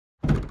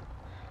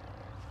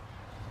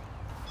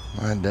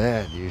My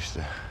dad used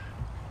to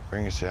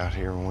bring us out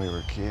here when we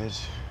were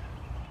kids.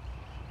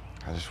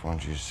 I just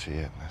wanted you to see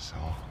it, that's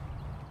all.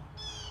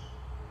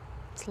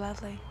 It's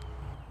lovely.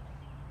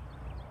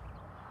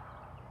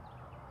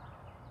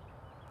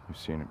 You've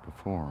seen it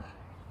before.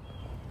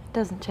 It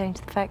doesn't change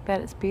the fact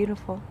that it's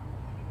beautiful.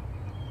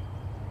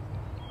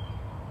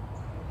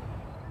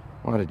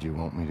 Why did you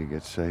want me to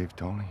get saved,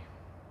 Tawney?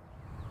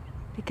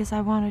 Because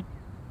I wanted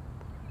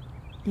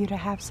you to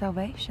have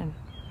salvation.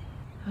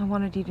 I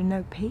wanted you to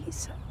know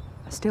peace.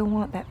 I still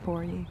want that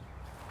for you.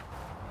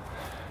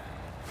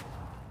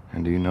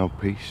 And do you know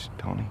peace,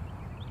 Tawney?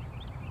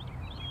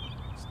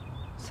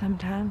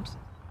 Sometimes.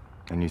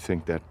 And you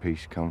think that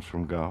peace comes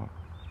from God?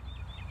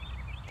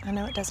 I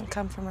know it doesn't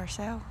come from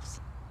ourselves.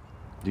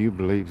 Do you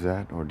believe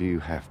that, or do you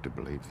have to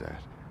believe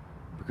that?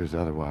 Because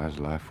otherwise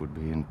life would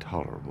be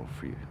intolerable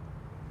for you.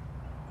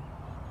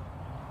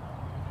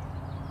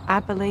 I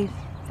believe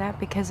that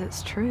because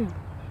it's true.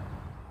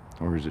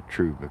 Or is it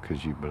true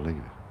because you believe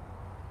it?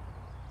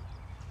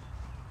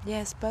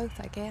 Yes,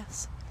 both, I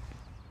guess.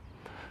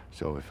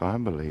 So if I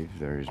believe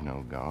there is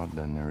no God,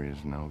 then there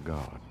is no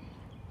God.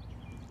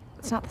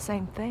 It's not the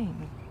same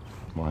thing.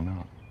 Why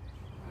not?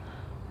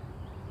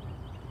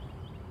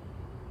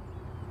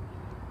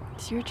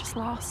 So you're just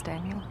lost,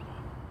 Daniel.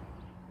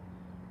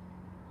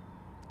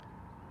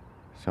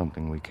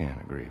 Something we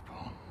can't agree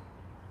upon.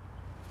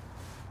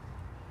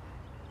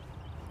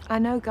 I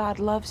know God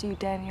loves you,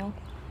 Daniel.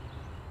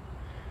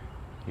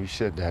 You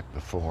said that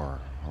before,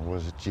 or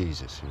was it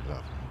Jesus who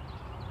loved me?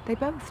 They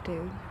both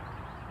do.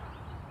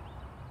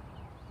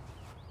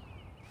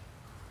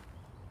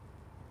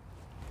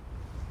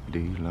 Do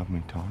you love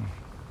me, Tawney?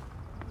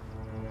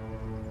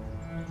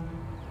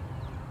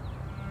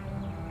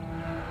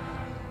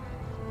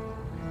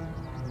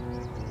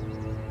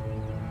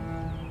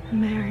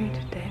 I'm married,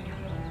 Daniel.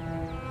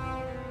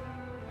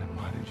 Then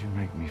why did you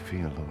make me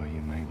feel the way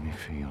you made me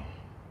feel?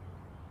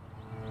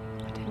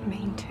 I didn't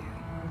mean to.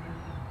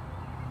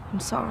 I'm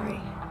sorry.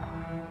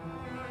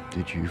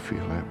 Did you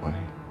feel that way?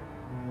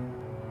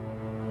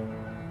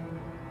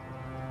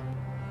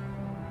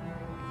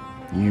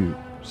 You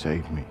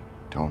saved me,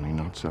 Tawney,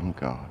 not some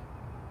God.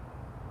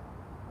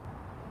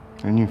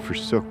 And you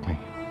forsook me.